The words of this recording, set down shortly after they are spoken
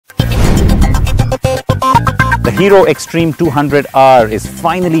Hero Xtreme 200R is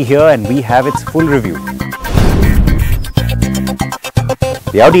finally here and we have its full review.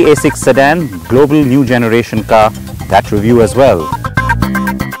 The Audi A6 sedan, global new generation car, that review as well.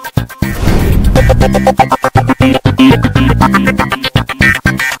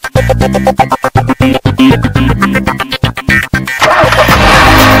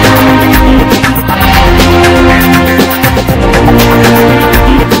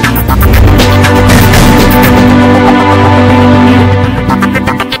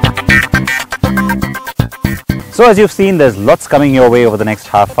 So as you've seen, there's lots coming your way over the next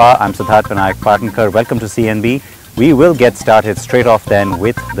half hour. I'm Siddharth Partner. Welcome to CNB. We will get started straight off then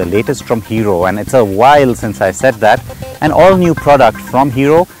with the latest from Hero, and it's a while since I said that. An all new product from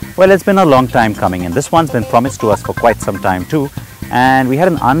Hero. Well, it's been a long time coming, and this one's been promised to us for quite some time too. And we had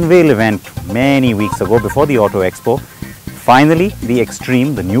an unveil event many weeks ago before the Auto Expo. Finally, the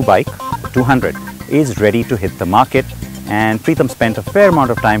Xtreme, the new bike, 200, is ready to hit the market, and Preetam spent a fair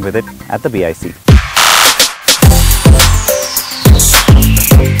amount of time with it at the BIC.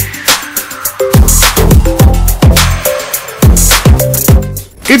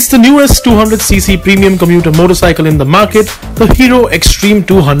 It's the newest 200cc premium commuter motorcycle in the market, the Hero Xtreme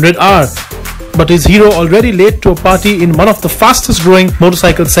 200R. But is Hero already late to a party in one of the fastest growing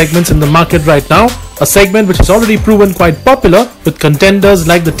motorcycle segments in the market right now? A segment which has already proven quite popular with contenders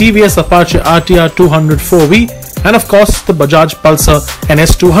like the TVS Apache RTR 204V and of course the Bajaj Pulsar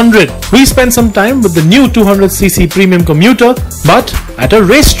NS200. We spent some time with the new 200cc premium commuter, but at a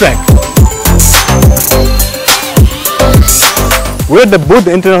racetrack. We're at the Budh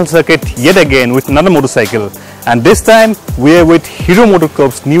International Circuit yet again with another motorcycle, and this time we're with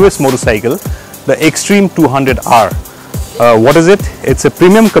HeroMotoCorp's newest motorcycle, the Xtreme 200R. What is it? It's a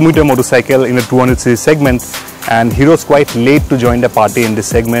premium commuter motorcycle in the 200cc segment, and Hero's quite late to join the party in this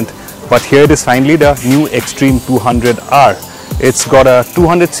segment, but here it is finally, the new Xtreme 200R. It's got a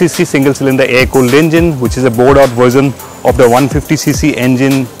 200cc single cylinder air-cooled engine, which is a bored out version of the 150cc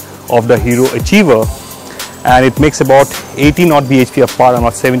engine of the Hero Achiever, and it makes about 80 odd bhp of power and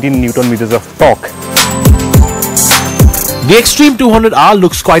about 17 Newton meters of torque. The Xtreme 200R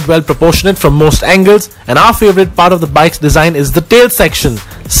looks quite well proportionate from most angles, and our favorite part of the bike's design is the tail section,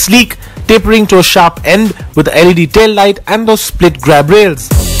 sleek, tapering to a sharp end with the LED tail light and those split grab rails.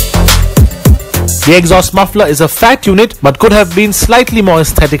 The exhaust muffler is a fat unit but could have been slightly more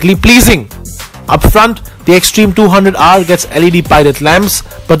aesthetically pleasing. Up front, the Xtreme 200R gets LED pilot lamps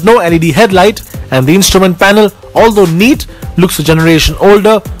but no LED headlight, and the instrument panel, although neat, looks a generation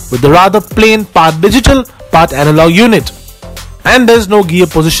older with the rather plain part digital, part analog unit. And there's no gear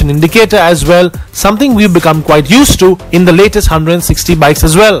position indicator as well, something we've become quite used to in the latest 160 bikes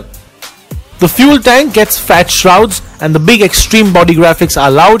as well. The fuel tank gets fat shrouds, and the big Xtreme body graphics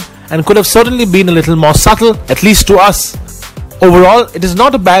are loud and could have certainly been a little more subtle, at least to us. Overall, it is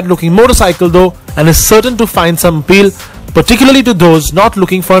not a bad looking motorcycle though, and is certain to find some appeal, particularly to those not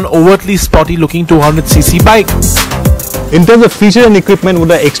looking for an overtly sporty looking 200cc bike. In terms of feature and equipment, what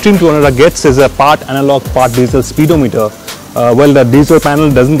the Xtreme 200R gets is a part analog, part digital speedometer. Well, the digital panel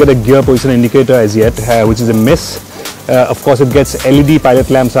doesn't get a gear position indicator as yet, which is a miss. Of course, it gets LED pilot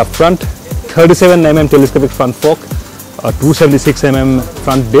lamps up front, 37mm telescopic front fork, 276mm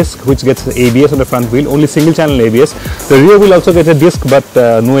front disc, which gets ABS on the front wheel, only single channel ABS. The rear wheel also gets a disc, but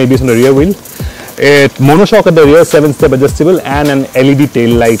no ABS on the rear wheel. It monoshock at the rear, 7-step adjustable, and an LED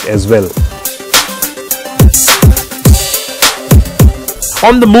tail light as well.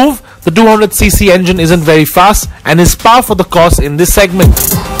 On the move, the 200cc engine isn't very fast and is par for the course in this segment.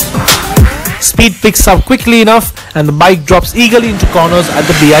 Speed picks up quickly enough and the bike drops eagerly into corners at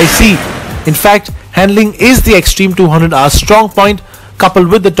the BIC. In fact, handling is the Xtreme 200R's strong point, coupled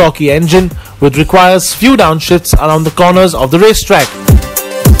with the torquey engine, which requires few downshifts around the corners of the racetrack.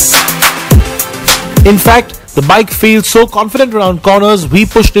 In fact, the bike feels so confident around corners, we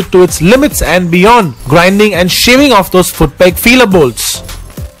pushed it to its limits and beyond, grinding and shaving off those foot peg feeler bolts.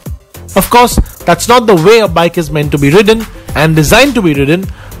 Of course, that's not the way a bike is meant to be ridden and designed to be ridden,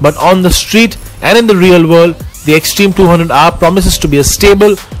 but on the street and in the real world, the Xtreme 200R promises to be a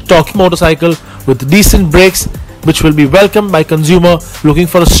stable, torquey motorcycle with decent brakes, which will be welcomed by consumer looking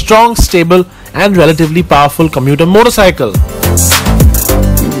for a strong, stable and relatively powerful commuter motorcycle.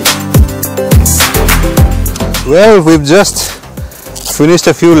 Well, we've just finished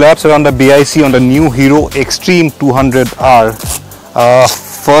a few laps around the BIC on the new Hero Xtreme 200R.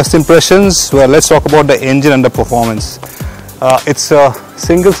 First impressions, well, let's talk about the engine and the performance. It's a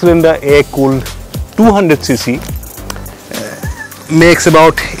single cylinder air-cooled 200cc, makes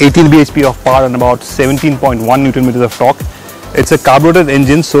about 18 bhp of power and about 17.1 Newton meters of torque. It's a carbureted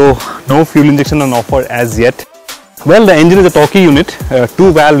engine, so no fuel injection on offer as yet. Well, the engine is a Torque unit,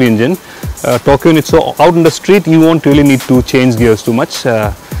 two-valve engine. Torque unit, so out in the street you won't really need to change gears too much.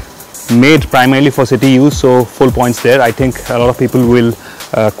 Made primarily for city use, so full points there. I think a lot of people will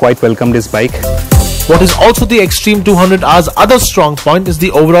quite welcome this bike. What is also the Xtreme 200R's other strong point is the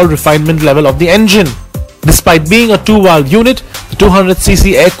overall refinement level of the engine. Despite being a two-valve unit, the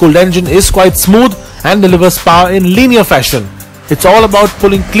 200cc air-cooled engine is quite smooth and delivers power in linear fashion. It's all about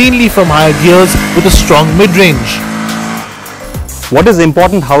pulling cleanly from higher gears with a strong mid-range. What is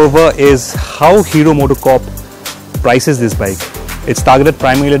important, however, is how HeroMotoCorp prices this bike. It's targeted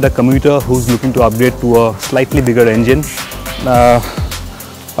primarily at the commuter who's looking to upgrade to a slightly bigger engine.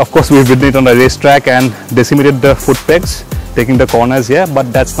 Of course, we've ridden it on a racetrack and decimated the foot pegs, taking the corners here,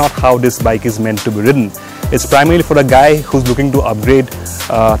 but that's not how this bike is meant to be ridden. It's primarily for a guy who's looking to upgrade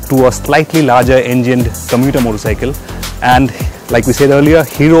to a slightly larger engined commuter motorcycle. And like we said earlier,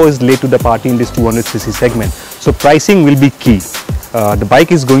 Hero is late to the party in this 200cc segment. So pricing will be key. The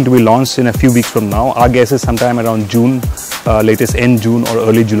bike is going to be launched in a few weeks from now. Our guess is sometime around June, latest end June or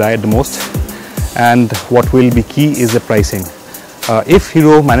early July at the most. And what will be key is the pricing. If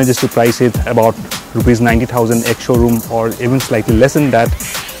Hero manages to price it about rupees 90,000 ex-showroom or even slightly less than that,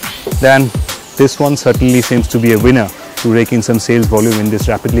 then this one certainly seems to be a winner to rake in some sales volume in this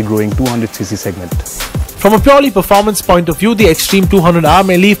rapidly growing 200cc segment. From a purely performance point of view, the Xtreme 200R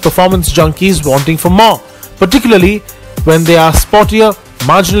may leave performance junkies wanting for more, particularly when they are sportier,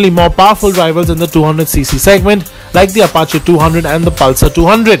 marginally more powerful rivals in the 200cc segment like the Apache 200 and the Pulsar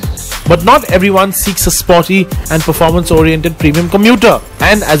 200. But not everyone seeks a sporty and performance-oriented premium commuter.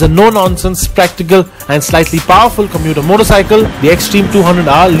 And as a no-nonsense, practical and slightly powerful commuter motorcycle, the Xtreme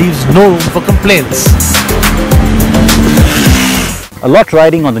 200R leaves no room for complaints. A lot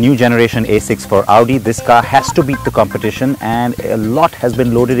riding on the new generation A6 for Audi. This car has to beat the competition and a lot has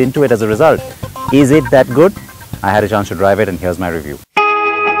been loaded into it as a result. Is it that good? I had a chance to drive it and here's my review.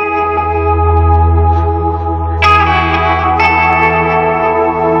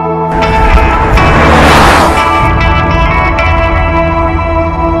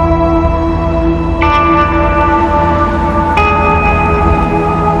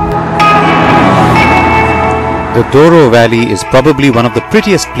 The Douro Valley is probably one of the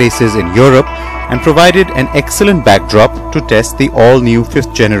prettiest places in Europe and provided an excellent backdrop to test the all-new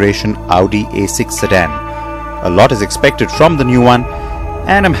 5th generation Audi A6 sedan. A lot is expected from the new one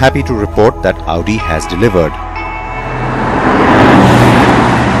and I'm happy to report that Audi has delivered.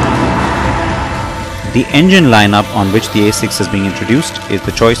 The engine lineup on which the A6 is being introduced is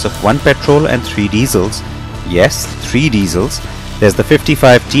the choice of 1 petrol and 3 diesels. Yes, 3 diesels. There's the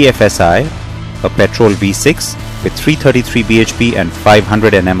 55 TFSI, a petrol V6 with 333 bhp and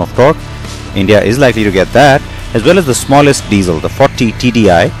 500 Nm of torque. India is likely to get that, as well as the smallest diesel, the 40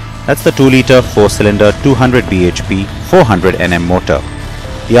 TDI. That's the 2-litre 4-cylinder 200 bhp 400 Nm motor.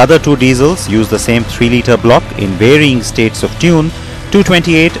 The other 2 diesels use the same 3-litre block in varying states of tune,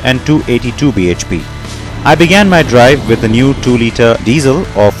 228 and 282 bhp. I began my drive with the new 2-litre diesel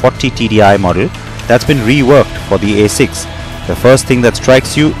or 40 TDI model that's been reworked for the A6. The first thing that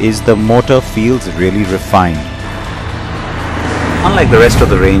strikes you is the motor feels really refined. Unlike the rest of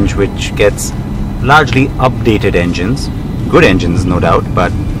the range, which gets largely updated engines, good engines no doubt,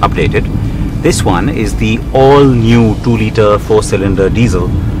 but updated, this one is the all-new 2-litre 4-cylinder diesel,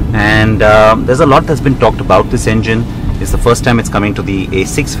 and there's a lot that's been talked about this engine. It's the first time it's coming to the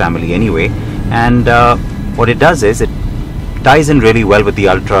A6 family anyway, and what it does is it ties in really well with the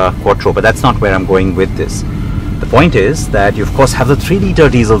Ultra Quattro, but that's not where I'm going with this. The point is that you of course have the 3-litre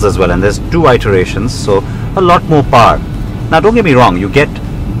diesels as well, and there's 2 iterations, so a lot more power. Now don't get me wrong, you get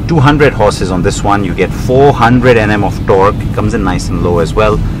 200 horses on this one, you get 400 Nm of torque, it comes in nice and low as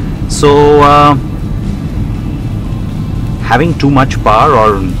well. So having too much power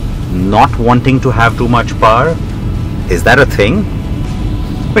or not wanting to have too much power, is that a thing?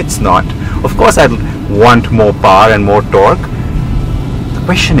 It's not. Of course I'd want more power and more torque. The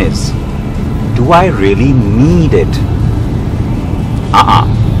question is, do I really need it?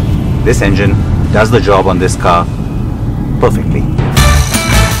 This engine does the job on this car perfectly.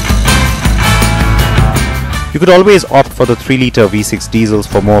 You could always opt for the 3-litre V6 diesels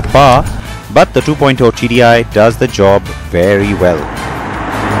for more power, but the 2.0 TDI does the job very well.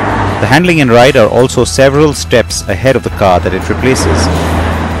 The handling and ride are also several steps ahead of the car that it replaces.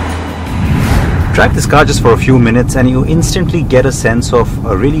 Drive this car just for a few minutes and you instantly get a sense of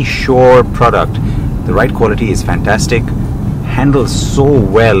a really sure product. The ride quality is fantastic, handles so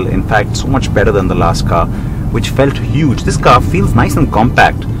well, in fact so much better than the last car, which felt huge. This car feels nice and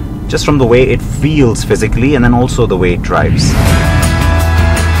compact, just from the way it feels physically and then also the way it drives.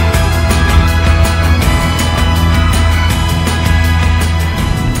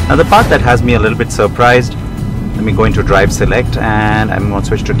 Now the part that has me a little bit surprised, let me go into drive select and I'm going to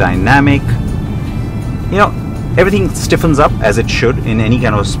switch to dynamic. You know, everything stiffens up as it should in any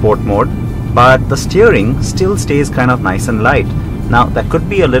kind of sport mode, but the steering still stays kind of nice and light. Now that could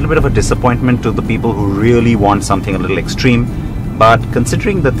be a little bit of a disappointment to the people who really want something a little extreme, but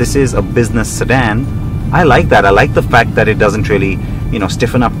considering that this is a business sedan, I like that. I like the fact that it doesn't really, you know,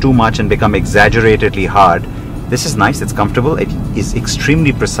 stiffen up too much and become exaggeratedly hard. This is nice, it's comfortable, it is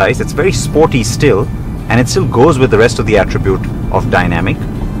extremely precise, it's very sporty still, and it still goes with the rest of the attribute of dynamic.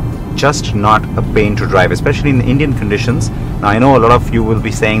 Just not a pain to drive, especially in Indian conditions. Now I know a lot of you will be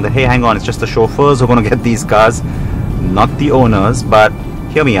saying that, hey, hang on, it's just the chauffeurs who are going to get these cars, not the owners, but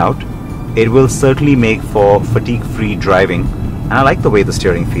hear me out. It will certainly make for fatigue-free driving, and I like the way the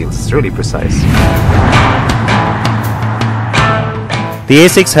steering feels. It's really precise. The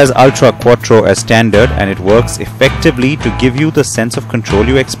A6 has Ultra Quattro as standard, and it works effectively to give you the sense of control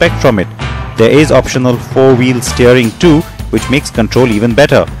you expect from it. There is optional 4-wheel steering too, which makes control even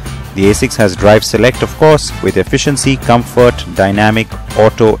better. The A6 has drive select, of course, with efficiency, comfort, dynamic,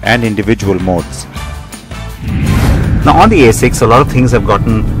 auto and individual modes. Now on the A6, a lot of things have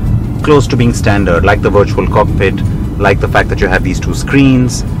gotten close to being standard, like the virtual cockpit, like the fact that you have these two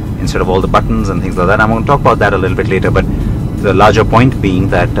screens instead of all the buttons and things like that. I'm going to talk about that a little bit later, but the larger point being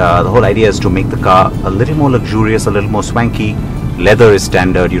that the whole idea is to make the car a little more luxurious, a little more swanky. Leather is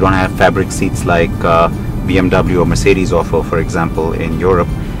standard. You don't have fabric seats like BMW or Mercedes offer, for example, in Europe.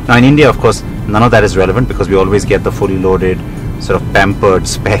 Now in India, of course, none of that is relevant because we always get the fully loaded, sort of pampered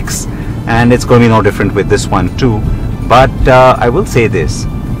specs, and it's going to be no different with this one too. But I will say this,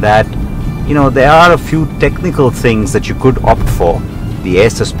 that you know, there are a few technical things that you could opt for. The air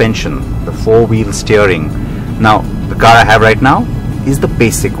suspension, the 4-wheel steering. Now the car I have right now is the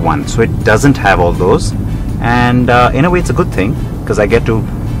basic one, so it doesn't have all those, and in a way it's a good thing because I get to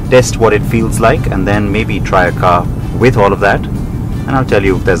test what it feels like and then maybe try a car with all of that, and I'll tell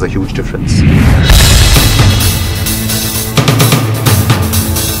you if there's a huge difference.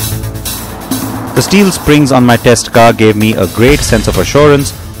 The steel springs on my test car gave me a great sense of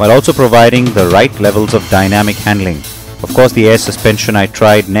assurance while also providing the right levels of dynamic handling. Of course, the air suspension I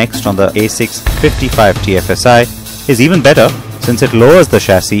tried next on the A6 55 TFSI is even better since it lowers the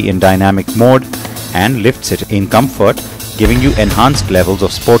chassis in dynamic mode and lifts it in comfort, giving you enhanced levels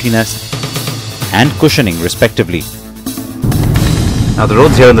of sportiness and cushioning respectively. Now the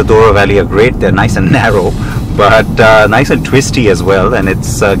roads here in the Dora Valley are great. They're nice and narrow, but nice and twisty as well, and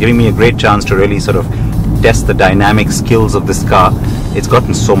it's giving me a great chance to really sort of test the dynamic skills of this car. It's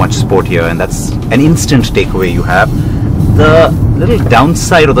gotten so much sportier, and that's an instant takeaway you have. The little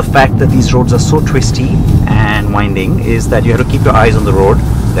downside of the fact that these roads are so twisty and winding is that you have to keep your eyes on the road.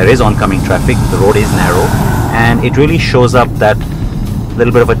 There is oncoming traffic, the road is narrow, and it really shows up that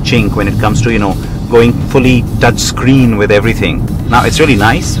little bit of a chink when it comes to, you know, going fully touch screen with everything. Now it's really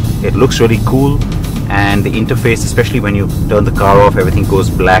nice, it looks really cool, and the interface, especially when you turn the car off, everything goes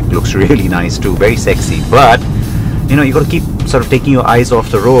black, looks really nice too, very sexy. But you know, you got to keep sort of taking your eyes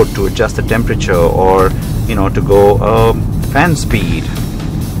off the road to adjust the temperature, or you know, to go fan speed,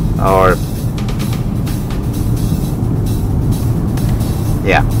 or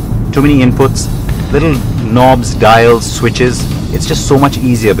yeah, too many inputs, little knobs, dials, switches. It's just so much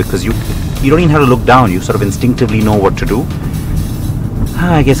easier because you don't even have to look down, you sort of instinctively know what to do.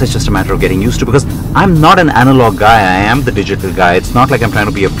 I guess it's just a matter of getting used to, because I'm not an analog guy, I am the digital guy. It's not like I'm trying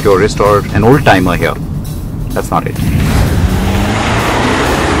to be a purist or an old timer here. That's not it.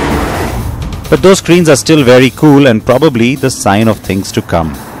 But those screens are still very cool and probably the sign of things to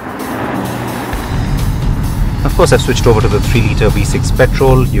come. Of course, I've switched over to the 3-litre V6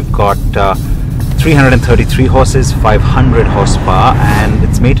 petrol. You've got 333 horses, 500 horsepower, and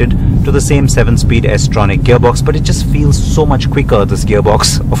it's mated to the same 7-speed S-tronic gearbox, but it just feels so much quicker, this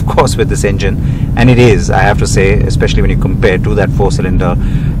gearbox, of course, with this engine. And it is, I have to say, especially when you compare to that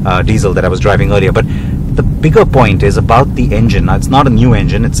 4-cylinder diesel that I was driving earlier. But the bigger point is about the engine. Now, it's not a new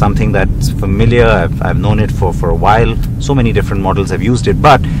engine, it's something that's familiar. I've known it for a while. So many different models have used it,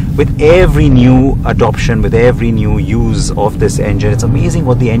 but with every new adoption, with every new use of this engine, it's amazing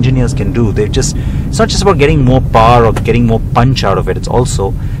what the engineers can do. It's not just about getting more power or getting more punch out of it, it's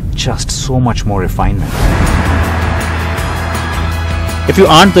also just so much more refinement. If you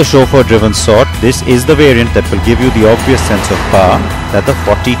aren't the chauffeur-driven sort, this is the variant that will give you the obvious sense of power that the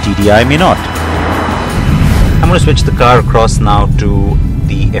 40 TDI may not. I'm going to switch the car across now to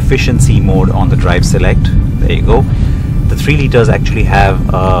the efficiency mode on the drive select. There you go. The 3 liters actually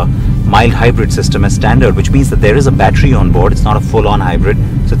have a mild hybrid system as standard, which means that there is a battery on board. It's not a full-on hybrid,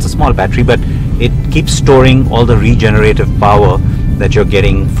 so it's a small battery, but it keeps storing all the regenerative power that you're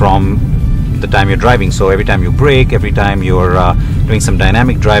getting from the time you're driving. So every time you brake, every time you're doing some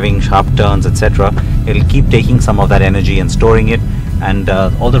dynamic driving, sharp turns, etc., it'll keep taking some of that energy and storing it, and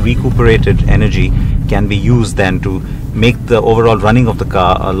all the recuperated energy can be used then to make the overall running of the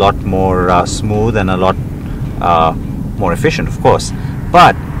car a lot more smooth and a lot more efficient, of course.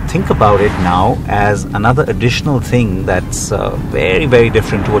 But think about it now as another additional thing that's very, very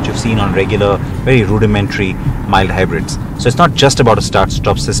different to what you've seen on regular, very rudimentary mild hybrids. So it's not just about a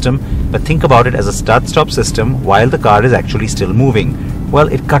start-stop system, but think about it as a start-stop system while the car is actually still moving. Well,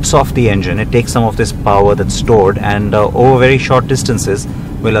 it cuts off the engine, it takes some of this power that's stored, and over very short distances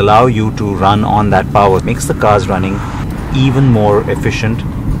will allow you to run on that power. It makes the cars running even more efficient,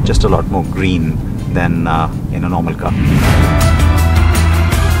 just a lot more green than in a normal car.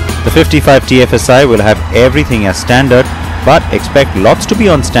 The 55 TFSI will have everything as standard, but expect lots to be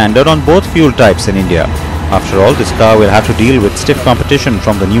on standard on both fuel types in India. After all, this car will have to deal with stiff competition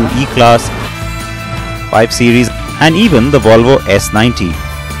from the new E-Class, 5 Series and even the Volvo S90.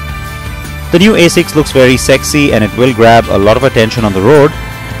 The new A6 looks very sexy and it will grab a lot of attention on the road.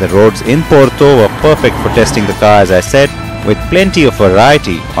 The roads in Porto were perfect for testing the car, as I said, with plenty of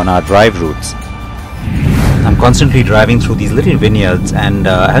variety on our drive routes. I'm constantly driving through these little vineyards, and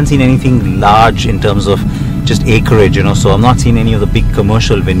I haven't seen anything large in terms of just acreage, so I'm not seeing any of the big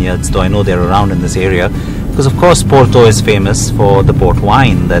commercial vineyards, though I know they're around in this area, because of course Porto is famous for the port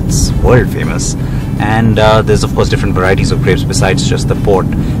wine that's world famous, and there's of course different varieties of grapes besides just the port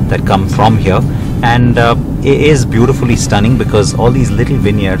that come from here, and it is beautifully stunning because all these little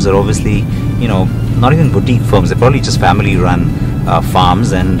vineyards are obviously, not even boutique firms, they're probably just family run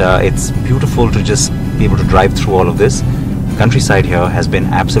farms, and it's beautiful to just be able to drive through all of this. The countryside here has been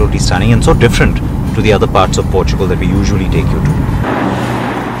absolutely stunning and so different to the other parts of Portugal that we usually take you to.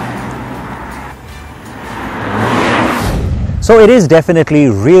 So it is definitely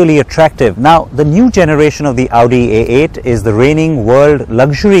really attractive. Now, the new generation of the Audi A8 is the reigning world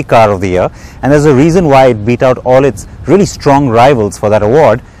luxury car of the year, and there's a reason why it beat out all its really strong rivals for that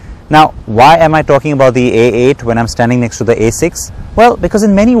award. Now, why am I talking about the A8 when I'm standing next to the A6? Well, because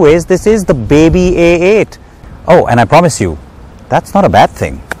in many ways this is the baby A8. Oh, and I promise you, that's not a bad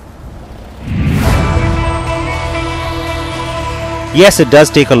thing. Yes, it does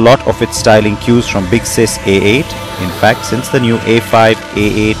take a lot of its styling cues from Big Sis A8. In fact, since the new A5,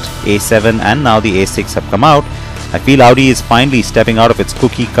 A8, A7 and now the A6 have come out, I feel Audi is finally stepping out of its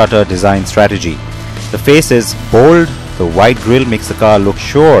cookie-cutter design strategy. The face is bold, the wide grille makes the car look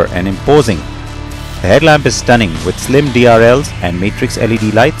sure and imposing. The headlamp is stunning with slim DRLs and matrix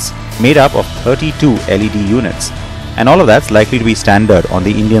LED lights made up of 32 LED units. And all of that's likely to be standard on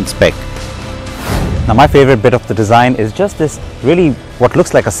the Indian spec. Now, my favorite bit of the design is just this really what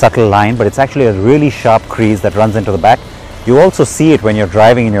looks like a subtle line, but it's actually a really sharp crease that runs into the back. You also see it when you're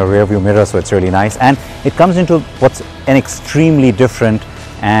driving in your rear view mirror, so it's really nice. And it comes into what's an extremely different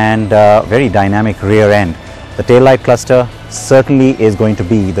and very dynamic rear end. The taillight cluster certainly is going to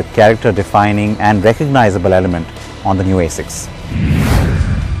be the character defining and recognizable element on the new A6.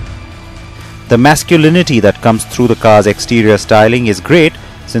 The masculinity that comes through the car's exterior styling is great,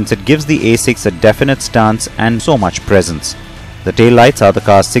 since it gives the A6 a definite stance and so much presence. The taillights are the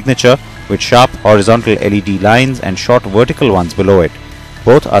car's signature, with sharp horizontal LED lines and short vertical ones below it.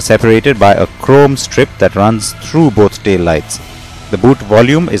 Both are separated by a chrome strip that runs through both taillights. The boot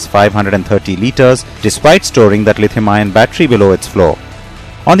volume is 530 litres, despite storing that lithium-ion battery below its floor.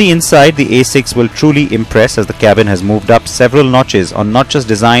 On the inside, the A6 will truly impress, as the cabin has moved up several notches on not just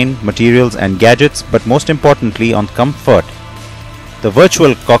design, materials and gadgets, but most importantly on comfort. The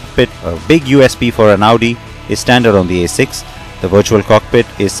virtual cockpit, a big USP for an Audi, is standard on the A6. The virtual cockpit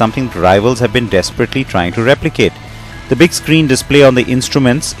is something rivals have been desperately trying to replicate. The big screen display on the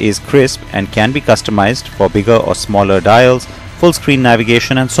instruments is crisp and can be customized for bigger or smaller dials, full screen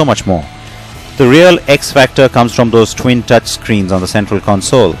navigation and so much more. The real X factor comes from those twin touch screens on the central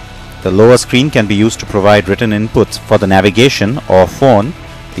console. The lower screen can be used to provide written inputs for the navigation or phone.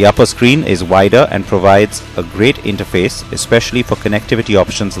 The upper screen is wider and provides a great interface, especially for connectivity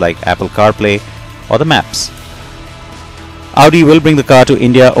options like Apple CarPlay or the Maps. Audi will bring the car to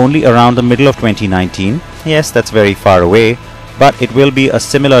India only around the middle of 2019. Yes, that's very far away, but it will be a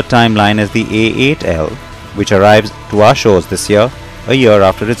similar timeline as the A8L, which arrives to our shores this year, a year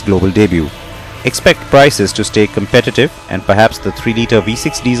after its global debut. Expect prices to stay competitive, and perhaps the 3-litre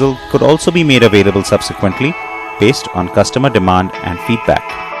V6 diesel could also be made available subsequently, based on customer demand and feedback.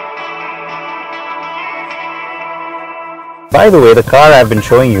 By the way, the car I've been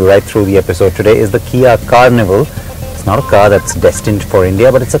showing you right through the episode today is the Kia Carnival. It's not a car that's destined for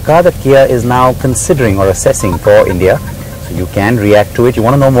India, but it's a car that Kia is now considering or assessing for India. So you can react to it. You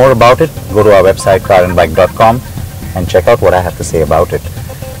want to know more about it? Go to our website carandbike.com and check out what I have to say about it.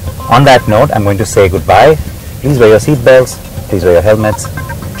 On that note, I'm going to say goodbye. Please wear your seat belts. Please wear your helmets.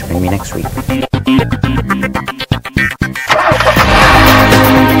 Join me next week.